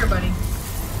 Come here, buddy.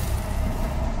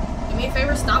 Do me a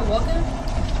favor, stop walking.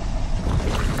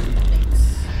 Thanks.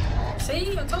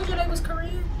 See? I told you they was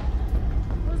Korean.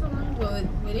 Well,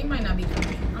 they might not be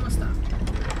coming. I'm gonna stop.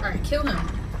 Alright, kill him.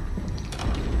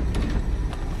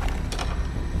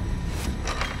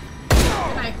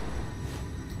 Good night.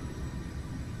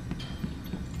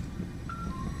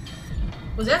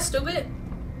 Was that stupid?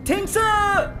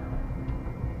 Tinsa!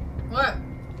 What?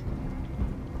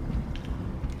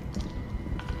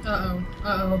 Uh-oh.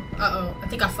 Uh-oh. Uh-oh. I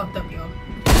think I fucked up, y'all.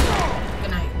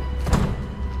 Good night.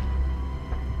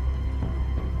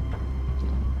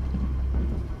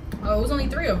 Oh, it was only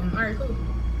 3 of them. Alright, cool.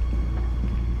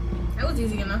 That was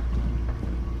easy enough.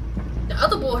 The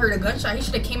other boy heard a gunshot. He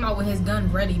should have came out with his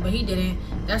gun ready, but he didn't.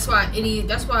 That's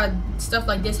why stuff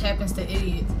like this happens to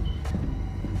idiots.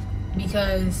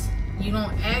 Because you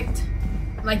don't act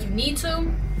like you need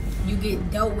to, you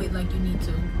get dealt with like you need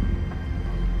to.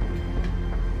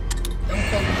 Don't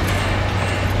quote me.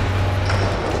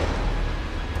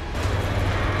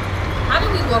 How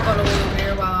did we walk all the way over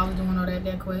there while I was doing all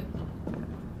that quick?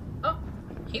 Oh,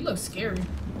 he looks scary.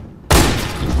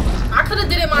 I could have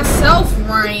did it myself,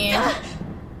 Ryan.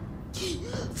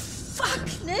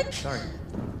 Fuck, Nick. Sorry.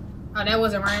 Oh, that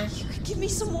wasn't Ryan. Give me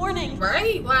some warning.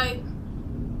 Right? Like.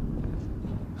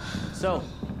 So,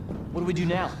 what do we do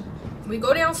now? We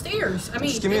go downstairs. I mean,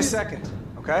 just give me a second,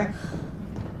 okay?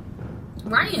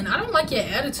 Ryan, I don't like your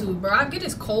attitude, bro. I get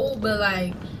it's cold, but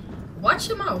like, watch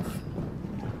your mouth.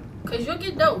 Cause you'll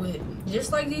get dealt with.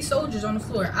 Just like these soldiers on the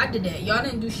floor. I did that. Y'all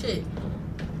didn't do shit.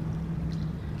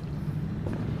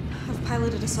 I've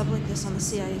piloted a sub like this on the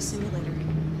CIA simulator.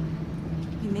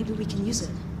 I mean, maybe we can use it.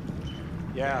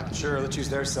 Yeah, sure, let's use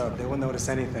their sub. They won't notice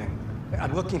anything.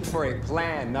 I'm looking for a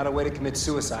plan, not a way to commit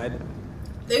suicide.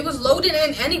 They was loaded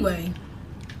in anyway.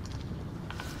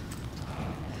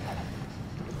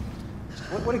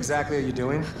 What exactly are you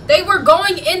doing? They were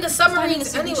going in the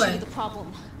submarines anyway. The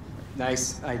problem.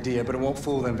 Nice idea, but it won't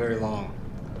fool them very long.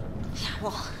 Yeah,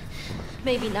 well,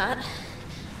 maybe not.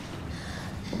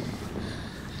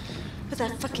 But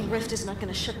that fucking rift is not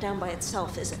gonna shut down by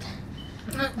itself, is it?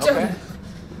 Okay.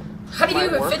 How do you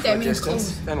even fit that many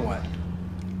distance? Then what?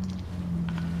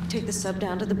 Take the sub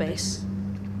down to the base.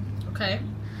 Okay.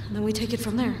 And then we take it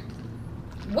from there.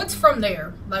 What's from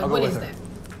there? Like, what is that?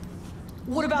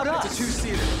 What about us? It's a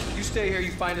 2-seater. You stay here,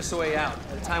 you find us a way out.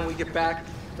 By the time we get back,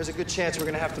 there's a good chance we're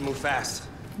gonna have to move fast.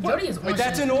 Jody is Wait,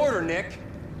 that's an order, Nick.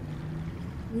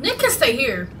 Nick can stay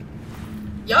here.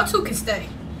 Y'all two can stay.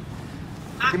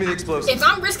 Give me the explosives. If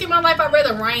I'm risking my life, I'd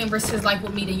rather Ryan risk his life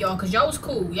with me than y'all, because y'all was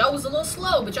cool. Y'all was a little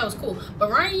slow, but y'all was cool. But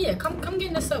Ryan, yeah, come get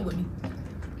in the sub with me.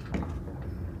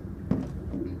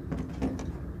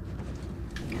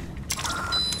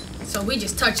 So we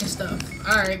just touching stuff.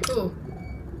 Alright, cool.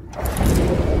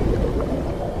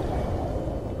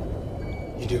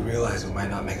 You do realize we might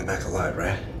not make it back alive,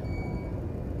 right?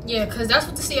 Yeah, because that's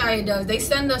what the CIA does. They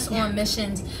send us on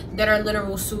missions that are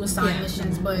literal suicide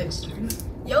missions, but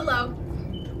YOLO.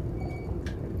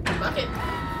 Fuck it.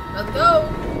 Let's go.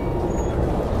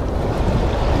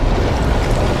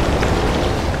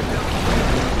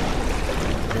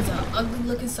 It's an ugly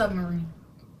looking submarine.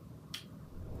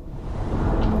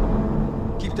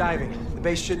 Keep diving. The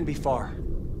base shouldn't be far.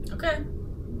 Okay.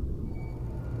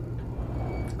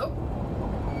 Oh.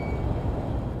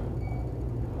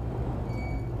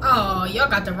 Oh, y'all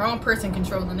got the wrong person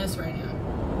controlling this right now.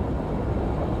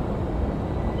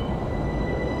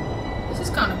 This is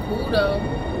kind of cool though.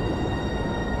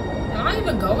 Am I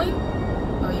even going?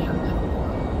 Oh yeah, I'm definitely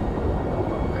going.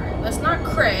 Alright, let's not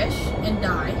crash and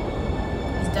die.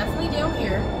 It's definitely down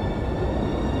here.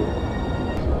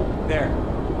 There.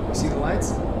 You see the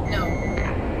lights? No.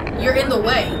 You're in the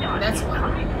way. That's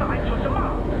why.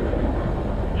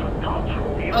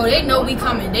 Oh, they know we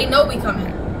coming. They know we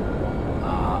coming.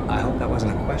 I hope that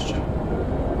wasn't a question.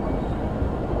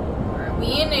 Alright,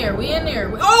 we in there. We in there.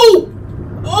 Oh!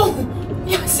 Oh!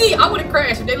 Yeah, see, I would have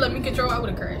crashed. If they let me control, I would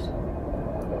have crashed.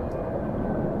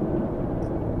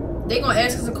 They gonna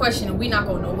ask us a question and we not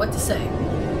gonna know what to say.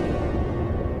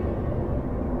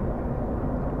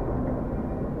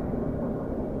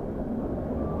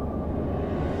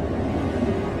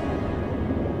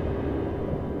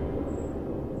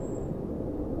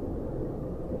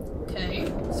 Okay,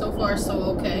 so far so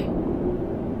okay.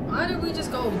 Why did we just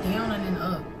go down and then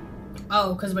up?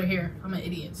 Oh, because we're here. I'm an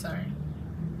idiot, sorry.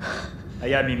 I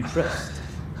am impressed.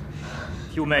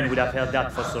 Few men would have held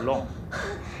that for so long.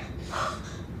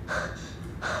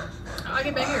 How do I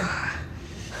get back here?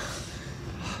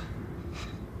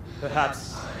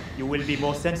 Perhaps you will be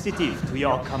more sensitive to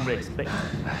your comrade's pain.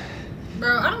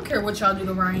 Bro, I don't care what y'all do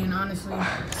to Ryan, honestly.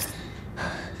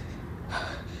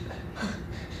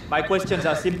 My questions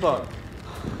are simple.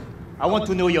 I want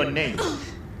to know your name,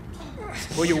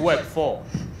 who you work for,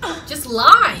 Just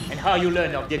lie. And how you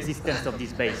learn of the existence of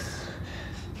this base.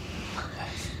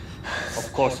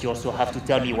 Of course, you also have to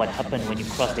tell me what happened when you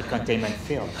crossed the containment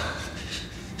field.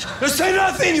 Say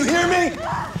nothing, you hear me?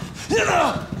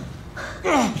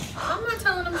 I'm not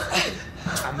telling him shit.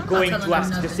 I'm going to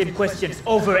ask the same questions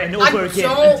over and over again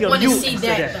until you answer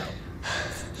them.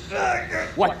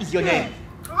 What is your name?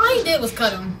 All he did was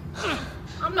cut him.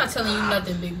 I'm not telling you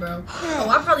nothing, big bro. Oh,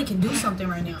 I probably can do something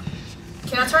right now.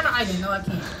 Can I turn the item? No, I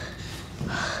can't.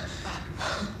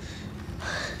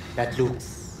 That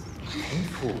looks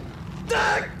painful.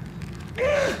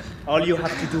 All you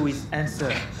have to do is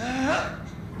answer.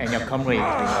 And your comrade will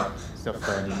not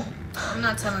suffer anymore. I'm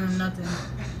not telling him nothing.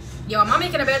 Yo, am I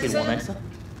making a bad He won't decision? answer?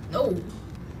 No.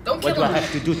 Don't kill What do I him.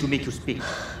 have to do to make you speak?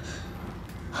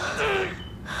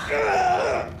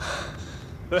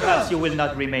 Perhaps you will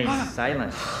not remain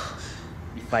silent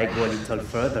if I go a little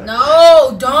further.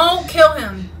 No, don't kill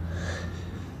him.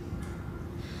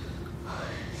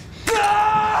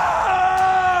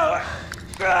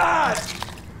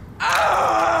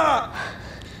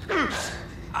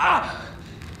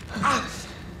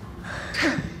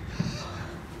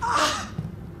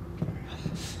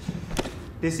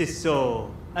 This is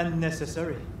so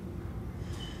unnecessary.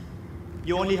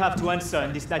 You only have to answer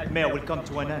and this nightmare will come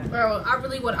to an end. Bro, I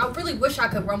really wish I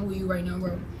could rumble you right now,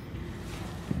 bro.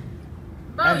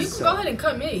 Bro, you can Answer. go ahead and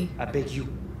cut me. I beg you.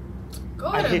 Go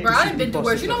I ahead, hate bro. to I see done been people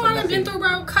through worse. You know suffer what I for done been nothing. through,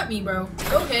 bro? Cut me, bro.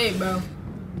 Go ahead, bro.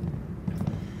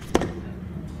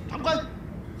 长官，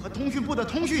和通讯部的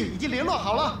通讯已经联络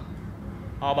好了。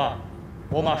好吧，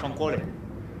我马上过来。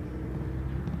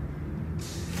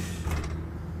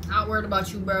 Not worried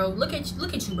about you, bro. Look at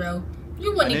you, bro.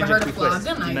 You An wouldn't even hurt urgent a fly. request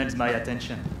Good night. demands my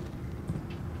attention.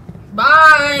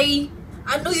 Bye.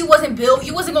 I knew you wasn't built.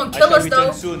 You wasn't gonna I kill shall us return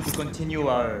though. soon to continue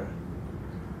our...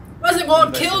 Wasn't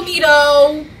gonna kill me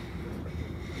though.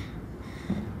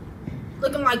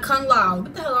 Looking like Kung Lao.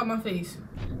 Get the hell out of my face.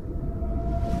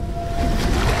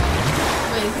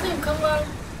 Wait, is his name Kung Lao? I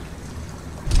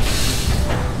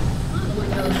don't know what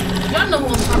the hell his name is. Y'all know who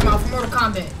I'm talking about from Mortal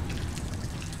Kombat.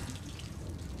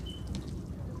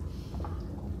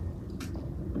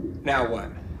 Now what?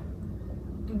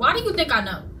 Why do you think I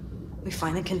know? We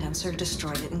find the condenser,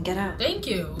 destroy it, and get out. Thank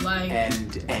you. Like,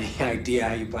 And any idea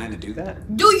how you plan to do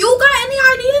that? do you got any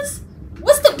ideas?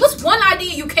 What's one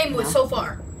idea you came with so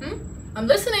far? Hmm? I'm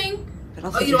listening.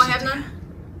 Oh, you don't have none?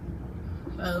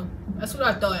 Oh, that's what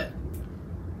I thought.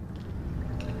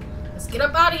 Let's get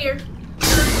up out of here.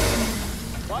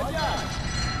 Damn,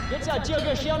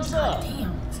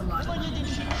 it's a lot.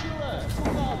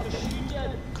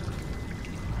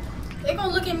 They're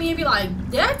gonna look at me and be like,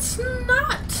 that's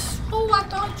not who I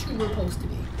thought you were supposed to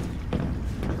be.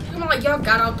 I'm like, y'all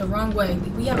got out the wrong way.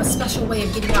 We have a special way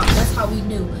of getting out. That's how we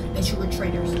knew that you were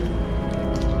traitors.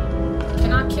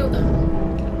 Can I kill them?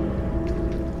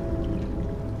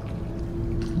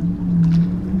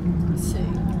 Let's see.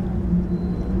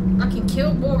 I can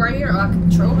kill Bull right here, or I can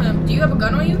control him. Do you have a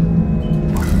gun on you?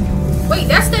 Wait,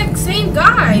 that's that same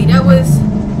guy that was...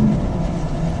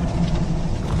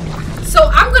 So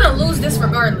I'm gonna lose this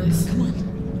regardless. Come on.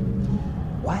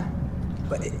 What?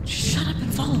 But Shut up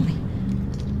and follow me.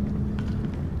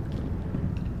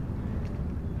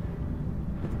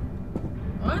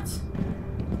 What?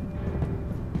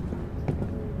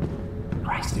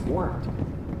 Christ, it worked.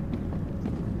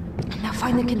 Now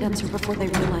find the condenser before they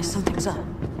realize something's up.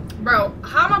 Bro,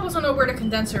 how am I supposed to know where the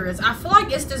condenser is? I feel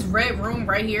like it's this red room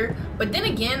right here. But then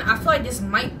again, I feel like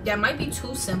that might be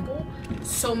too simple.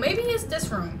 So maybe it's this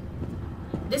room.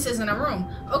 This isn't a room.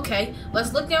 Okay,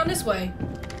 let's look down this way.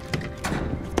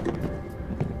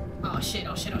 Oh shit,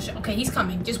 oh shit, oh shit. Okay, he's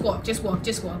coming. Just walk, just walk,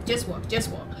 just walk, just walk, just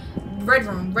walk. Red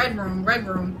room, red room, red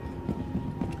room.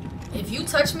 If you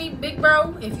touch me, big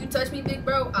bro,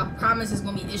 I promise it's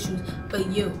gonna be issues for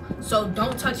you. So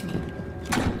don't touch me.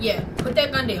 Yeah, put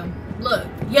that gun down. Look,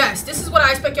 yes, this is what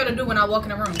I expect y'all to do when I walk in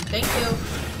the room. Thank you.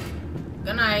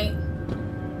 Good night.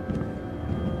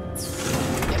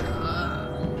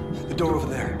 The door over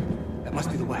there. That must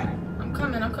be the way. I'm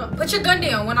coming, I'm coming. Put your gun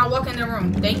down when I walk in the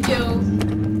room. Thank you.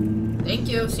 Thank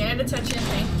you. Standard attention.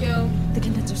 Thank you. The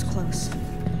condenser's close.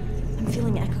 I'm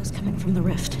feeling echoes coming from the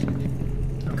rift.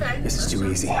 Okay. This is too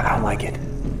easy. I don't like it.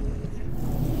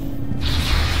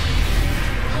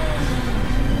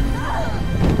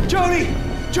 Jody!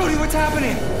 Jody, what's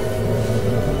happening?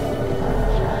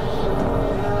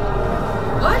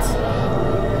 What?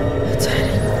 It's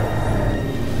hiding.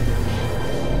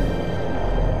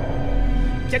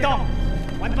 接动，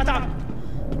玩巴掌，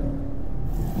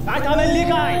带他们离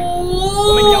开，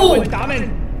我们要问他们。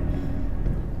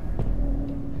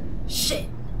 Shit.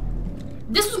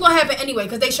 This was gonna happen anyway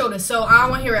because they showed us. So I don't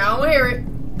want to hear it. I don't want to hear it.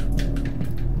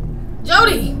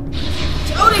 Jody.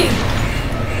 Jody.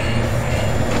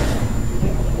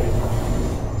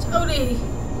 Jody.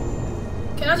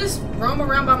 Can I just roam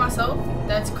around by myself?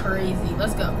 That's crazy.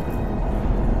 Let's go.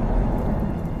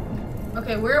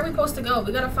 Okay, where are we supposed to go?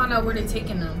 We gotta find out where they're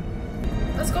taking them.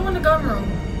 Let's go in the gun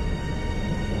room.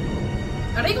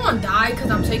 Are they gonna die because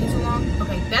I'm taking too long?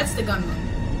 Okay, that's the gun room.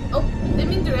 Oh, didn't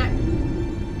mean to do that.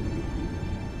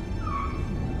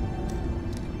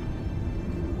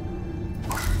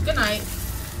 Good night.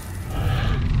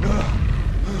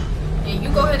 Yeah, you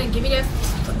go ahead and give me that.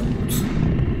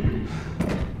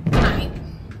 Good night.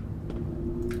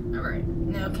 Alright,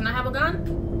 now can I have a gun?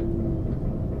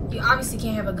 You obviously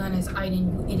can't have a gun as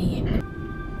Aiden, you idiot.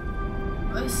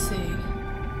 Let's see.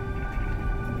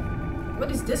 What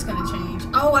is this gonna change?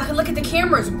 Oh, I can look at the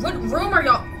cameras. What room are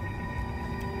y'all?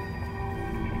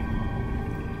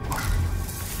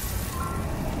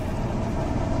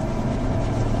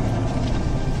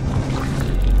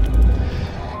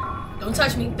 Don't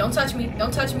touch me. Don't touch me.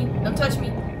 Don't touch me. Don't touch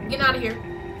me. Get out of here.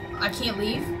 I can't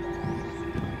leave.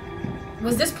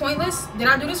 Was this pointless? Did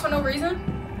I do this for no reason?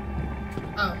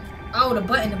 Oh. Oh, the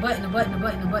button, the button, the button, the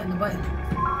button, the button, the button.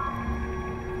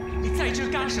 你在这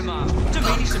干什么？这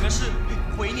没你什么事，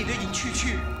回你的隐去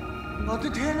去。我的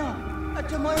天哪，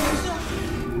怎么回事？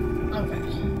 Okay,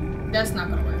 that's not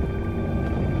gonna work.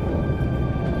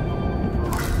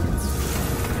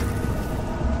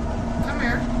 Come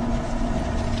here.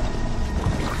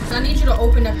 So I need you to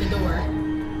open up the door,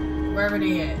 wherever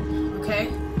they at. Okay?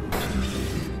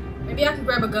 Maybe I can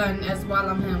grab a gun as while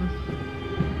I'm him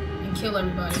and kill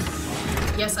everybody.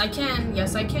 Yes, I can.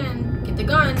 Yes, I can. Get the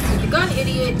gun. Get the gun,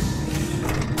 idiot.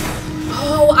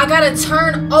 Oh, I gotta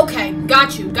turn. Okay,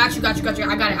 got you. Got you, got you, got you.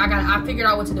 I got it. I got it. I figured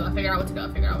out what to do. I figured out what to do. I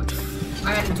figured out what to do.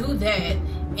 I gotta do that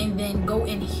and then go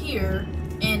in here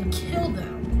and kill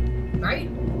them. Right?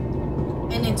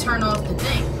 And then turn off the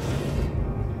thing.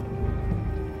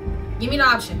 Give me the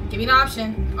option. Give me the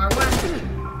option.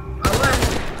 R1. R1.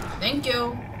 Thank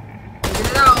you.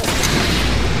 Figured it out.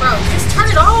 Bro, just turn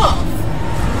it off.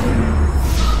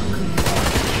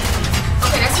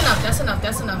 Okay, that's enough. That's enough.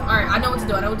 That's enough. Alright, I know what to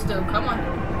do. I know what to do. Come on.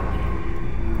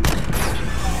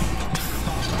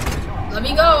 Let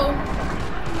me go.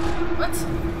 What?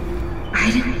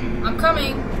 Aiden. I'm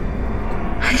coming.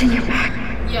 Aiden, you're back.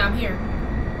 Yeah, I'm here.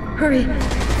 Hurry.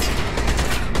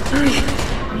 Hurry.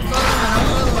 I'm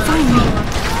following. Find me.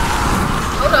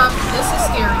 Hold up. This is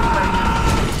scary right now.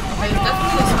 Okay, it's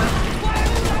definitely this way.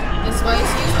 This way.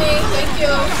 Excuse me. Thank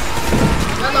you.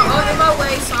 Y'all are all in my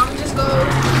way, so I'm just go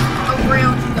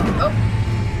around. Oh.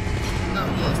 Oh,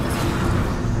 yes.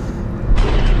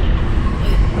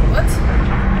 Wait, what?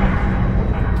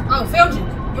 Oh, failed you.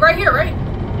 You're right here, right?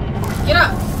 Get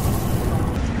up.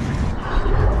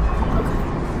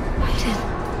 Aiden.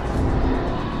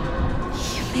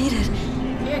 You made it.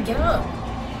 Yeah, get up.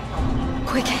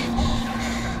 Quick.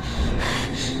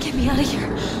 Get me out of here.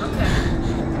 Okay.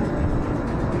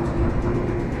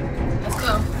 Let's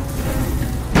go.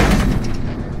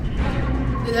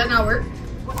 Did that not work?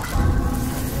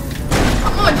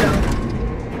 Come on, Joe.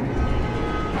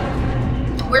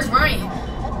 Where's Ryan?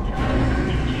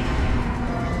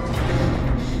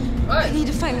 What? I need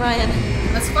to find Ryan.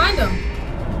 Let's find him.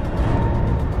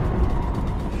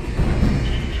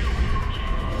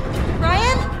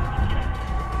 Ryan?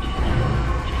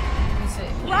 Let me see.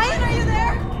 Ryan, are you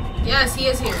there? Yes, he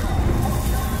is here.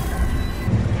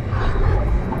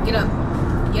 Get up.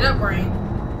 Get up, Ryan.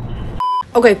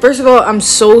 Okay, first of all, I'm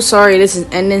so sorry this is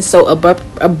ending so abrupt.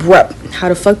 How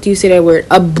the fuck do you say that word?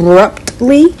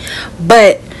 Abruptly.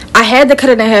 But I had to cut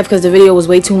it in half because the video was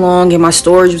way too long and my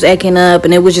storage was acting up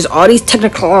and it was just all these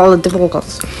technical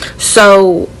difficulties.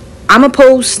 So I'm gonna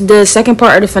post the second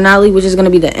part of the finale, which is gonna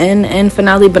be the end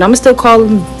finale, but I'm gonna still call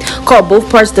both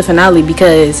parts the finale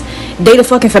because they the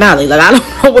fucking finale. Like, I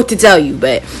don't know what to tell you,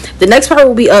 but the next part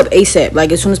will be up ASAP,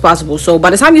 like as soon as possible. So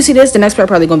by the time you see this, the next part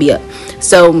probably gonna be up.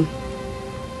 So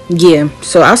yeah,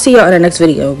 so I'll see y'all in the next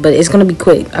video, but it's gonna be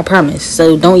quick, I promise.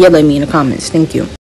 So don't yell at me in the comments. Thank you.